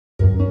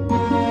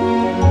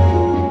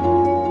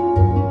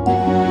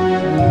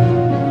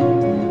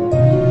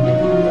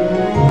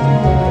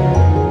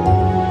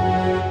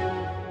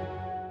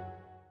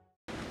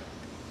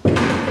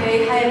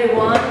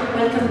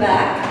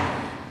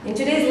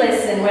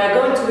are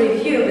going to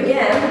review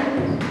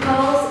again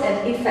cause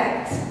and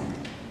effect.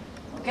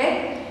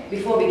 Okay?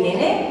 Before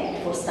beginning,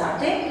 before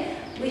starting,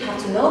 we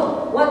have to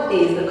know what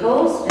is the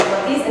cause and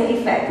what is an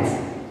effect.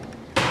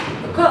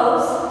 The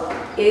cause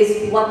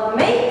is what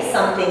makes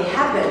something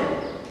happen.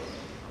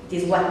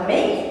 It is what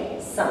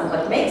makes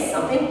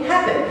something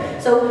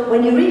happen. So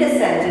when you read a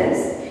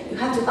sentence, you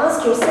have to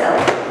ask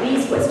yourself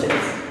these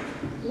questions.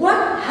 What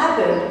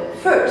happened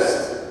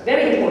first?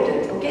 Very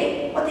important,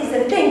 okay? What is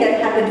the thing that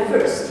happened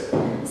first?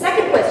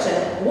 Second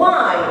question,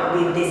 why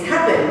did this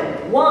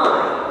happen?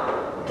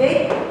 Why?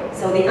 Okay?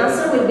 So the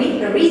answer will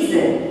be a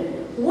reason.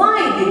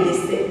 Why did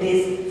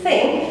this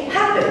thing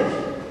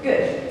happen?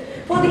 Good.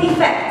 For the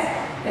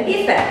effect, an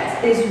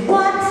effect is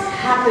what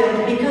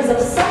happened because of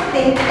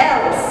something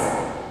else.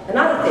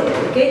 Another thing,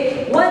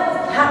 okay? What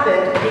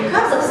happened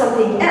because of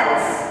something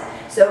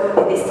else? So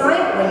at this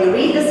time, when you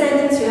read the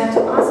sentence, you have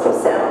to ask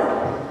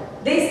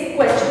yourself these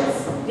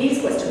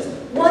questions.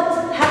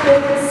 What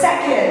happened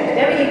second?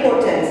 Very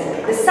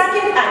important. The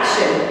second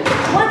action.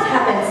 What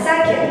happened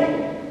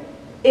second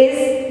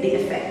is the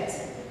effect.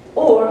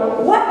 Or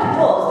what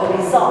was the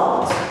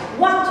result?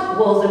 What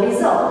was the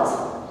result?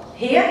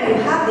 Here you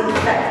have the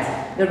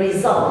effect, the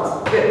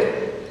result.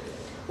 Good.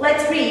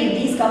 Let's read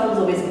these couple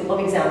of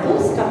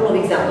examples.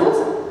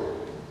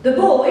 The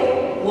boy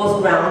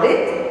was grounded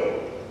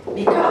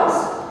because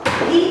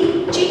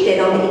he cheated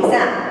on the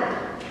exam.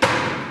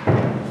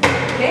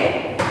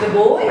 Okay? The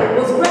boy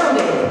was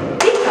grounded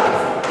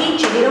because he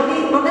cheated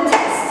on the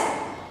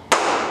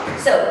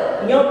test. So,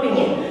 in your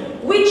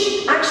opinion,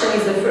 which action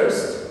is the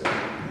first?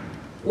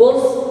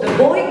 Was the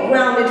boy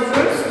grounded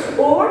first,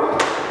 or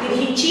did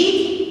he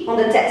cheat on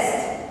the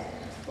test?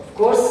 Of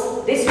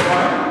course, this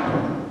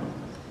one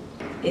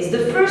is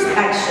the first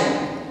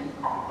action.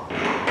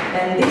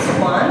 And this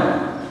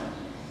one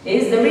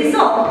is the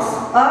result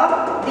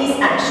of this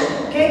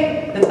action,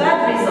 okay? The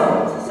bad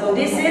result. So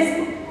this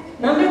is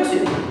number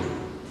 2.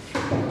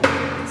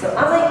 So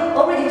as I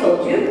already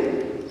told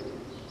you,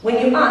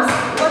 when you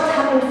ask what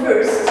happened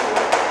first,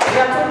 we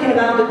are talking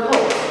about the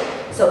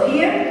cause. So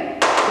here,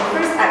 the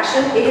first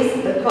action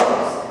is the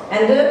cause,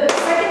 and the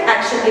second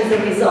action is the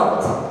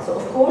result. So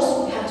of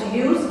course, we have to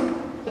use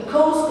a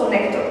cause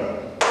connector,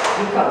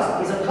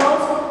 because it's a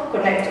cause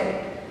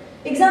connector.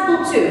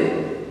 Example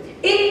 2.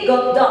 It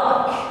got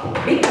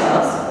dark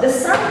because the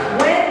sun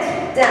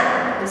went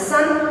down. The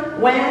sun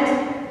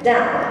went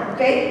down,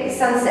 okay? The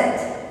sun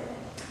set.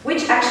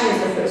 Which action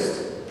is the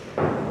first?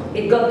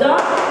 It got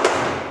dark,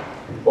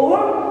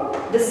 or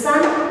the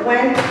sun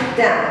went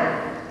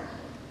down?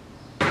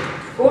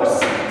 Of course,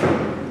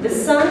 the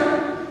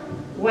sun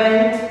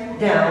went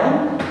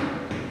down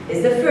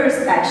is the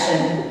first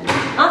action.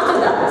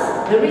 After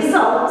that, the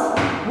result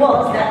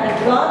was that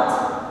it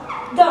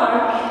got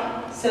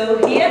dark.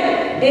 So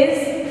here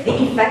is the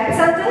effect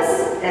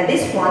sentence, and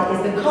this one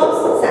is the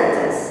cause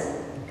sentence.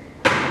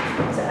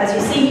 So as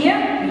you see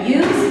here, we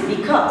use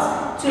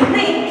because to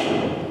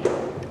link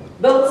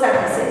both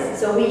sentences.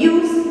 So we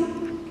use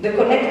the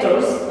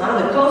connectors,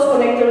 the cause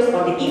connectors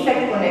or the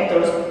effect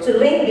connectors to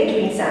link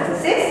between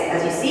sentences,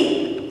 as you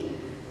see.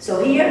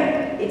 So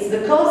here, it's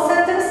the cause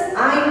sentence,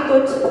 I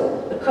put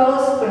the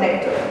cause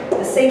connector.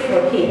 The same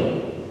for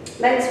here.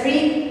 Let's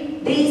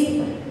read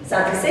these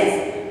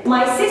sentences.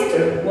 My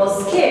sister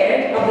was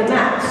scared of the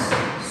mouse,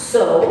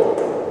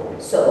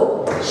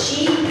 so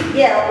she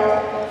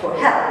yelled for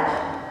help.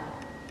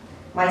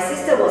 My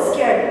sister was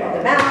scared of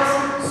the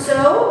mouse,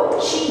 so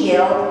she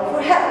yelled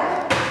for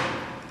help.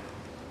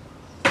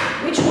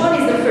 Which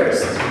one is the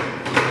first?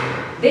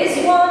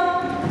 This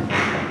one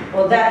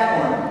or that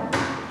one?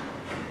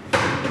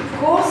 Of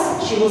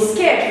course, she was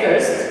scared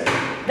first,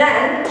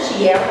 then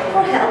she yelled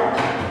for help.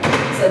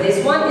 So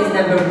this one is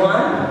number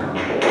 1,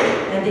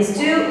 and this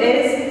 2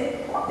 is,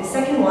 the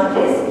second one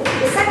is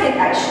the second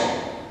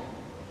action.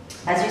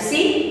 As you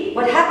see,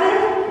 what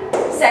happened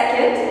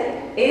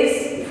second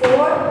is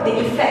for the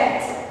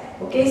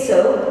effect. Okay,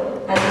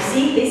 so as you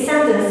see, this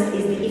sentence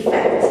is the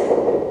effect.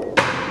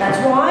 That's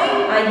why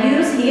I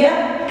use here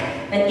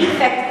an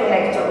effect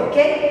connector,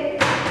 okay?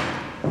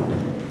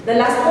 The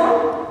last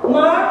one,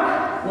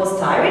 Mark was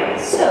tired,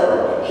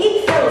 so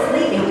he fell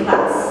asleep in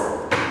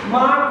class.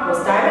 Mark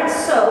was tired,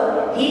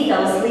 so he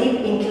fell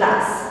asleep in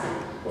class.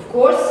 Of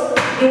course,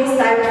 he was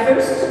tired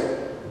first,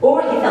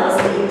 or he fell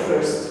asleep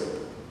first.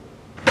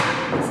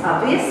 It's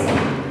obvious.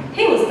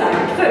 He was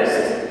tired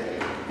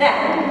first,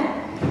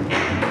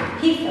 then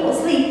he fell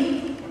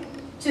asleep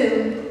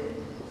too.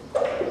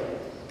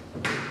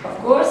 Of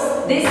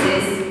course, this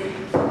is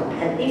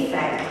an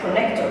effect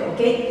connector,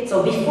 okay?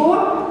 So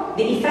before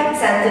the effect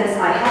sentence,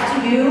 I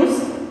have to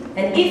use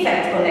an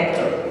effect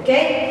connector,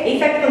 okay?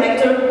 Effect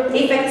connector,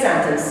 effect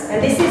sentence.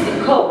 And this is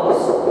the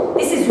cause.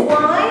 This is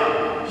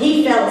why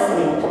he fell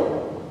asleep.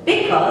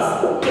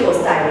 Because he was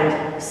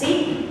tired.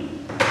 See?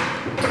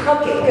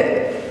 Okay,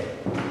 good.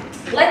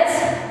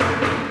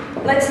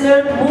 Let's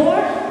learn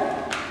more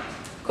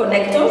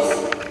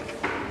connectors.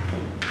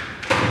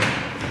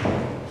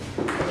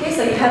 Okay,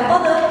 so you have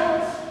other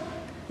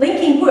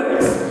linking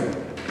words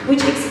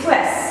which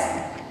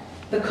express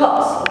the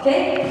cause,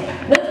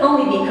 okay? Not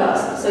only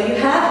because. So you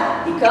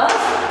have because,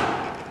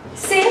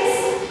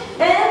 since,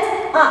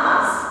 and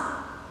as.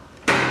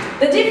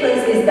 The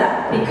difference is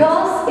that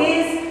because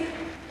is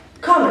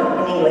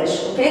common in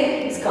English,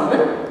 okay? It's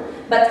common.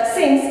 But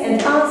since and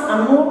as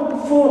are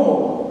more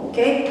formal,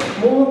 okay?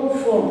 More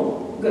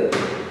formal. Good.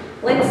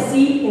 Let's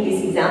see in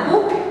this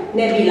example.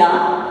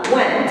 Nabila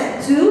went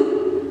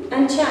to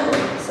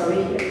Anchano.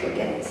 Sorry, here,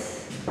 forget.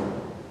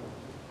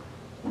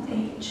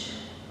 H.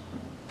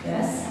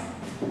 Yes.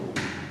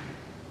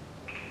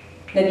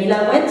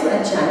 Nabila went to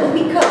Anchano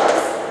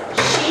because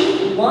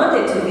she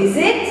wanted to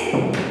visit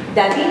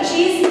Da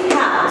Vinci's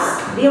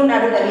house.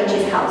 Leonardo da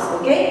Vinci's house,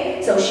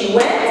 okay? So she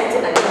went to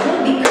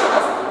Anchano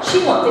because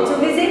she wanted to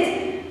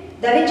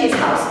visit Da Vinci's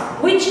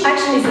house. Which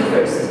action is the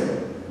first?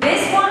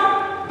 This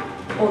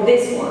one or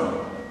this one?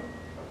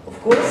 Of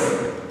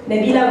course,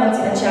 Nabila went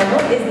to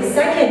Anchano is the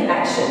second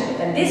action,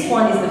 and this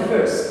one is the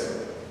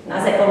first. And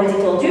as I already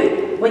told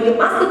you, when you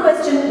ask the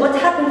question, what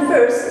happened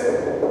first,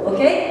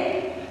 okay?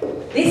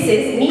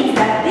 Means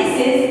that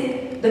this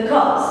is the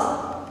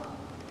cause.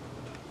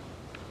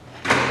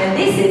 And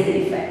this is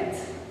the effect.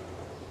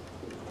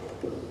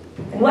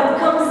 And what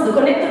comes, the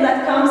connector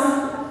that comes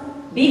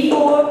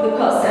before the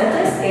cause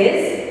sentence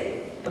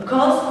is a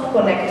cause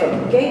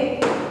connector, okay?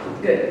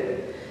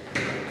 Good.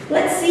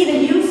 Let's see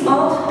the use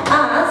of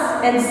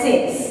as and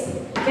since.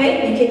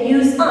 Okay, you can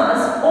use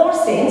as or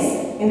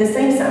since in the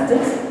same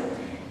sentence.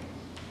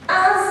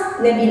 As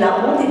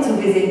Nabila wanted to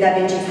visit Da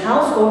Vinci's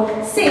house,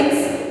 or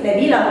since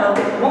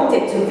Nabila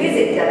wanted to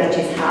visit Da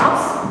Vinci's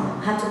house,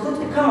 I have to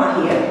put a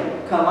comma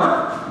here,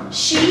 comma.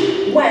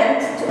 She went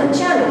to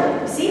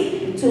Anchano. You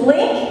see, to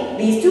link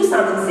these two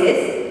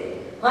sentences,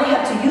 I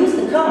have to use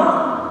the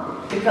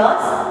comma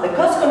because the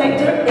cause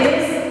connector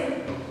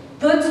is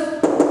put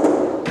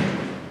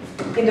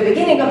in the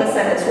beginning of the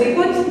sentence. We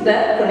put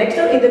the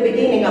connector in the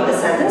beginning of the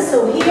sentence,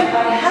 so here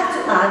I have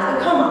to add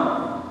a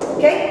comma,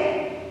 okay?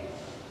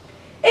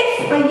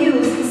 If I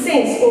use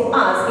since or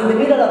as in the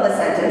middle of the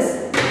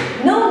sentence,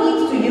 no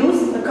need to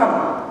use a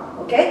comma,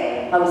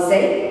 okay? I will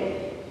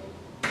say,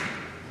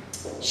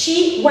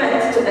 she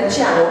went to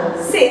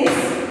Anchano since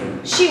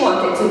she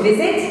wanted to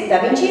visit Da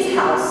Vinci's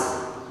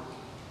house.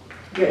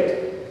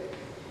 Good.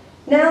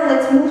 Now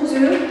let's move to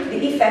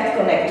the effect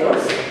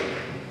connectors.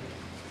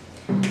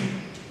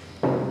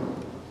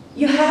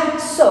 You have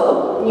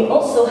so, and you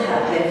also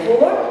have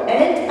therefore,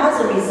 and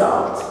as a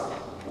result.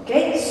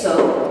 Okay,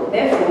 so,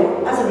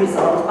 therefore, as a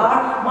result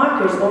are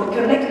markers or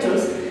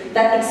connectors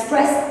that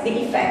express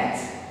the effect.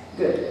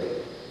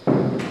 Good.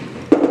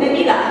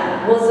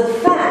 Nabila was a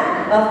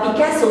fan of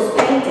Picasso's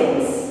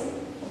paintings.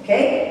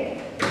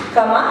 Okay,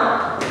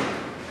 comma.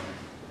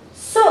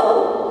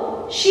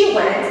 So, she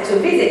went to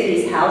visit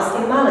his house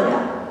in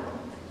Malaga.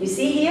 You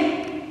see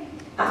here?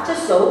 After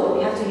so,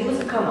 we have to use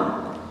a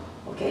comma.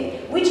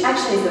 Okay, which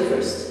action is the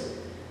first?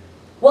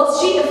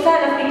 Was she a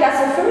fan of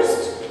Picasso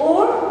first,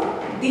 or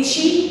did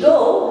she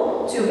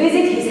go to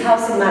visit his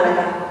house in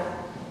Malaga?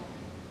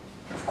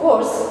 Of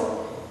course,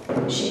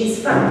 she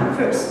is fan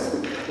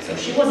first. So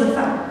she was a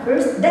fan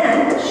first,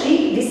 then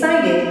she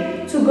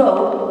decided to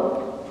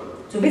go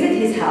to visit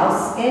his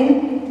house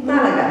in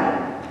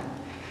Malaga.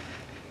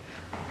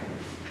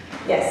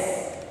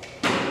 Yes.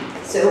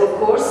 So of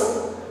course,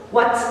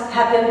 what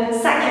happened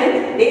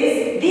second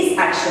is this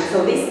action.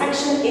 So this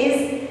action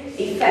is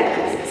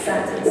effect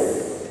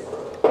sentence.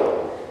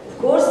 Of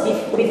course,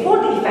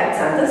 before the effect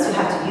sentence, you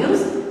have to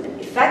use an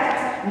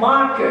effect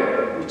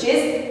marker, which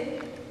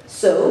is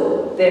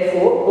so,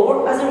 therefore,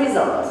 or as a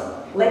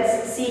result.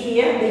 Let's see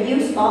here the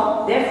use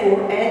of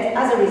therefore and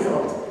as a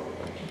result.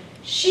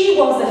 She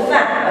was a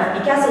fan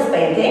of Picasso's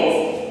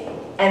paintings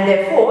and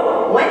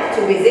therefore went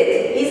to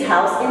visit his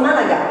house in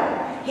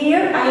Malaga.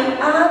 Here I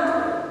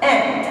add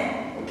and.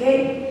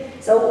 Okay,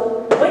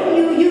 so when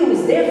you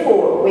use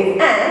therefore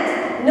with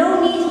and,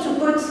 no need to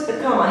put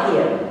a comma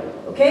here.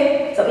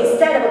 Okay, so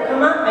instead of a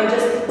comma, I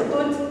just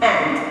put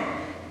and.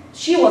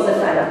 She was a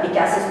fan of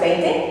Picasso's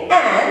painting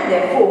and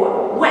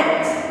therefore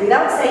went,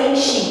 without saying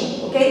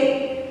she.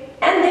 Okay,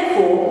 and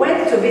therefore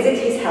went to visit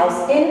his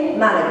house in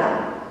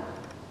Malaga.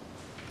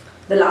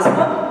 The last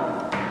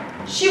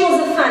one. She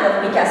was a fan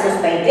of Picasso's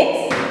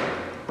paintings.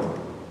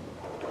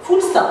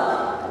 Full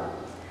stop.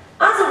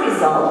 As a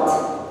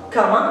result,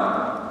 comma.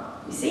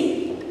 You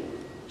see,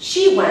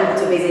 she went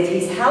to visit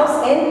his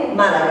house in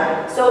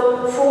Malaga.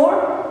 So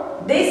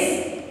for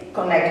this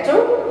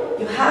connector,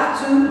 you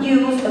have to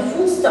use a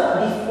full stop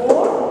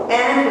before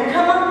and a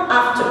comma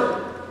after.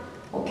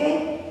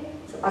 Okay?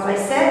 So as I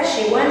said,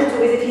 she went to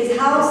visit his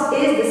house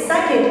is the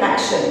second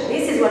action.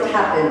 This is what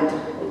happened.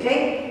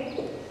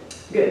 Okay?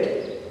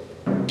 Good.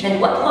 And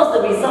what was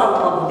the result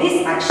of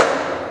this action?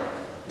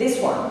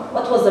 This one.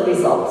 What was the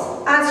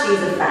result? As she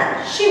is a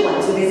fan, she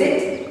went to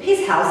visit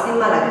his house in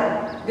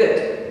Malaga.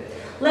 Good.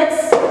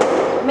 Let's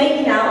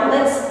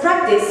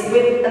practice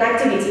with an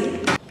activity.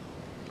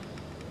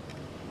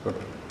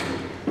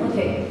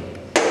 Okay.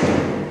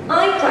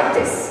 I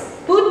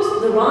practice.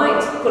 Put the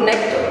right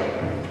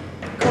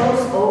connector,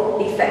 cause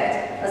or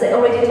effect. As I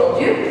already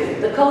told you,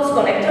 the cause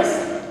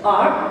connectors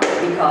are,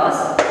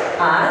 because,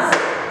 as,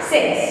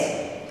 since.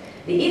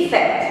 The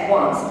effect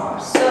ones are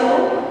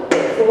so,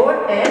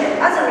 therefore, and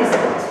as a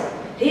result.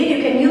 Here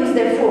you can use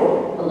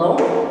therefore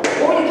alone,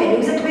 or you can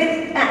use it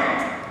with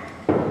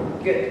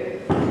and.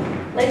 Good.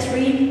 Let's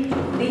read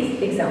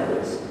these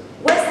examples.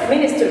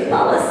 Westminster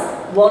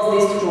Palace was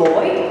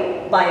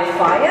destroyed by a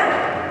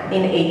fire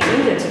in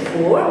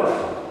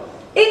 1834.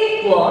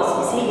 It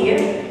was, you see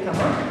here, come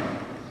on.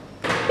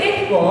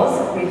 It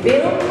was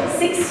rebuilt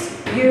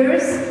 6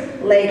 years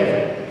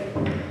later.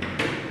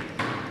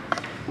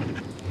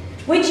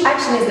 Which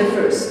action is the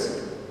first?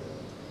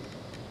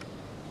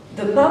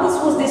 The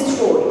palace was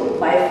destroyed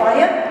by a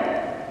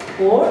fire,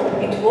 or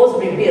it was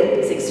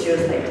rebuilt 6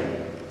 years later.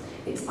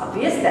 It's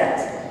obvious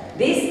that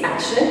this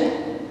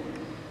action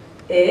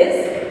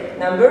is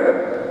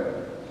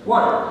number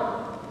 1.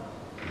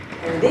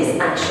 And this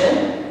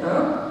action,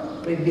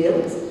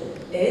 rebuilt,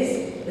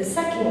 is the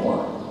second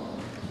one.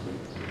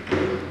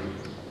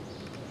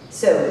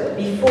 So,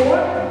 before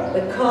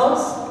the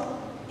cause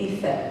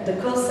effect, the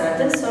cause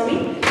sentence, sorry,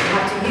 you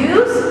have to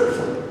use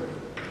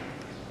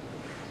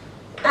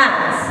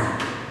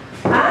as.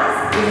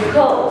 As is a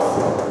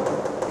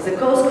cause. It's a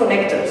cause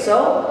connector.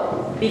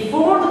 So,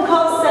 before the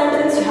cause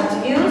sentence, you have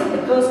to use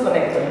the cause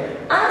connector.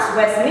 As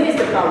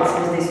Westminster Palace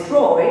was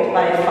destroyed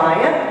by a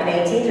fire in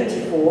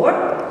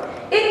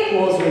 1834, it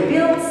was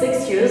rebuilt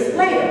 6 years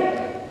later.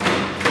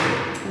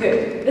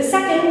 Good. The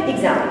second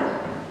example.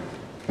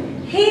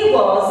 He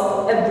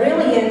was a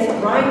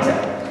brilliant writer,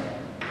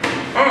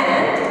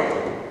 and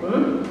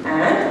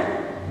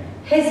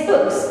his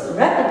books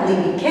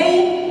rapidly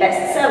became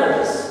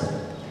bestsellers.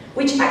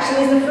 Which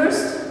action is the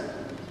first?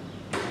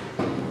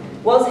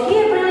 Was he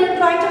a brilliant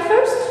writer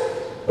first?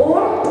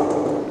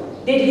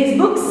 Or did his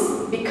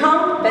books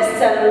become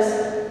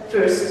bestsellers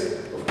first?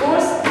 Of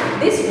course,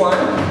 this one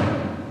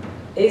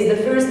is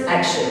the first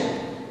action.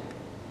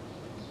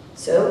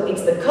 So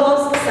it's the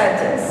cause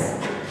sentence.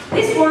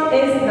 This one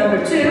is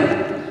number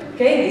 2.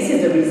 Okay, this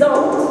is the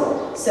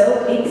result.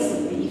 So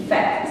it's the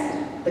effect,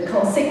 the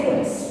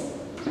consequence.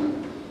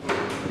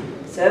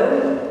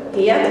 So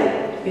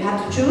here you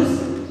have to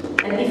choose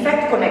an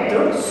effect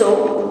connector,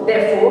 so,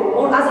 therefore,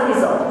 or as a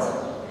result.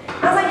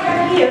 As I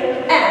have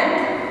here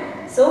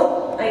and,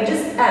 so I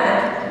just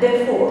add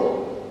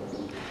therefore.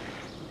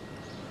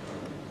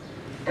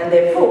 And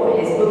therefore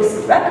his books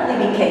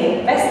rapidly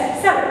became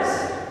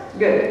bestsellers.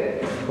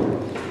 Good.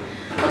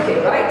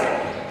 Okay, right?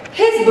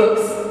 His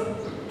books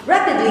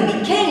rapidly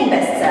became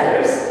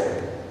bestsellers.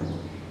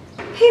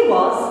 He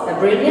was a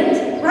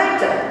brilliant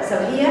writer. So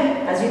here,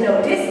 as you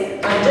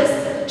notice, I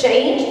just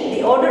changed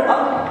the order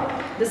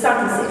of the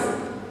sentences.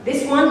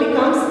 This one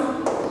becomes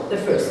the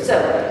first.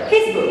 So,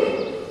 his book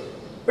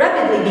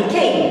rapidly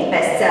became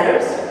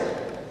bestsellers.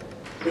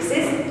 This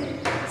is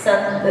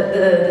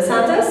the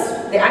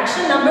sentence, the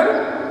action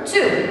number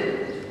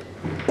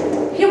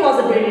 2. He was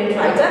a brilliant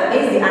writer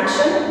is the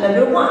action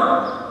number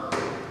 1.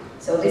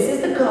 So this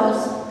is the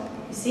cause,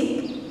 you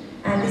see,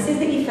 and this is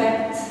the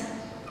effect.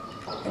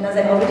 And as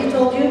I already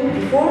told you,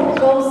 before the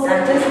cause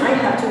sentence, I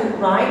have to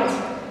write,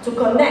 to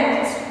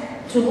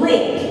connect, to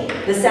link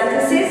the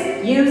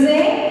sentences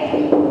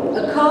using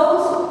a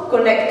cause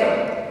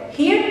connector.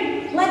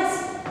 Here,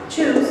 let's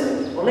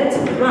choose, or let's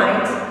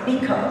write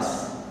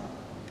because.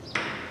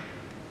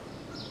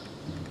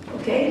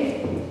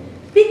 Okay?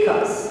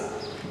 Because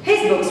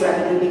his books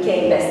rapidly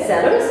became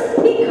bestsellers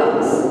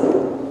because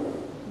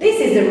this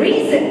is the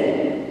reason.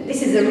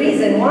 This is the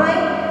reason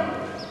why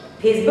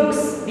his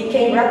books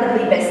became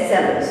rapidly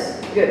bestsellers.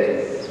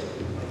 Good.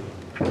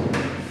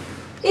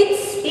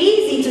 It's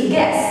easy to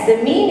guess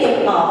the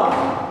meaning of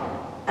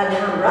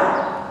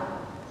Alhambra.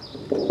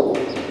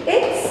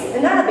 It's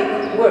an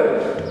Arabic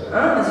word.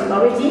 As you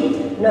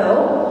already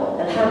know,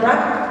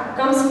 Alhambra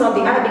comes from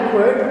the Arabic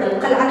word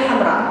Al-Qal'a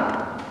al-Hamra.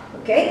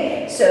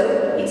 Okay,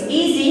 so it's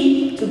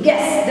easy to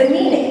guess the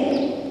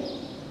meaning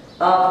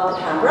of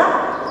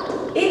Alhambra.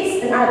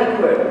 It's an Arabic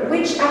word.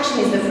 Which action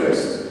is the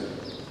first?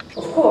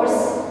 Of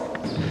course,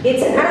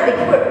 it's an Arabic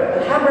word.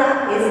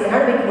 Alhambra is an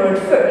Arabic word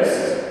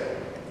first.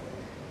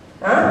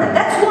 And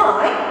that's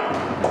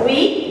why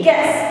we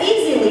guess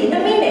easily the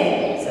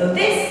meaning. So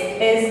this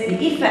is the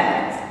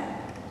effect.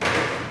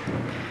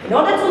 In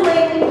order to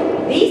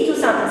link these two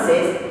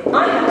sentences,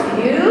 I have to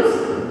use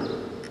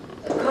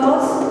a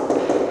cause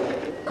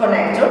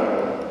connector.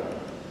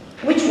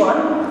 Which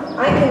one?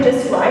 I can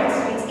just write,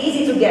 it's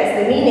easy to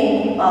guess the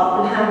meaning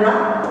of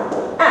Alhambra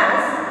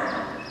as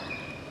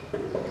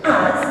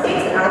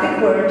it's an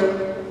Arabic word.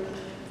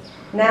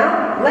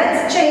 Now,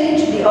 let's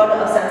change the order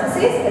of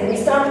sentences and we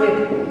start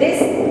with this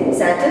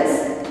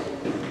sentence.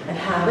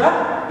 Alhambra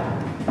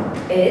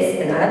is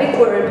an Arabic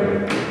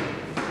word.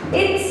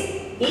 It's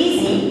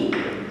easy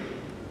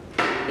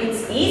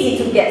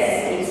to guess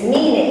its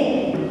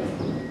meaning.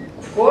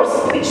 Of course,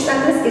 which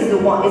sentence is the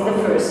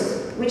first?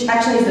 Which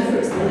action is the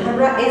first?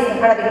 Alhambra is an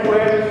Arabic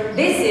word.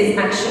 This is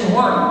action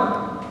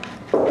 1.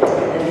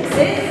 And this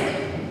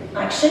is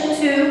action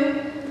 2,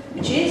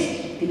 which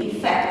is the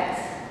effect.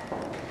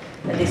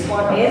 And this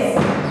one is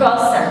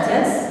cross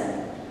sentence.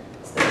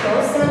 It's the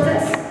closed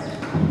sentence.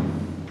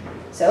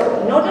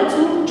 So, in order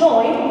to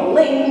join or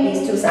link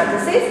these two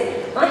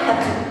sentences, I have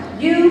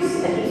to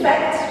use an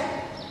effect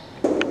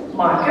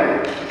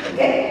marker,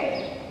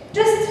 okay?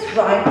 Just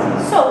write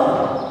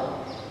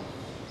so.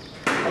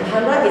 And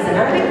hamra is an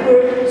Arabic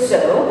word,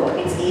 so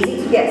it's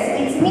easy to guess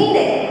its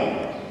meaning.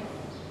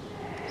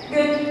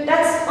 Good,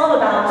 that's all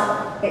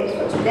about it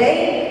for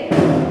today.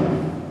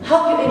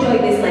 Hope you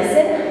enjoyed this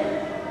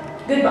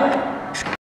lesson. Goodbye.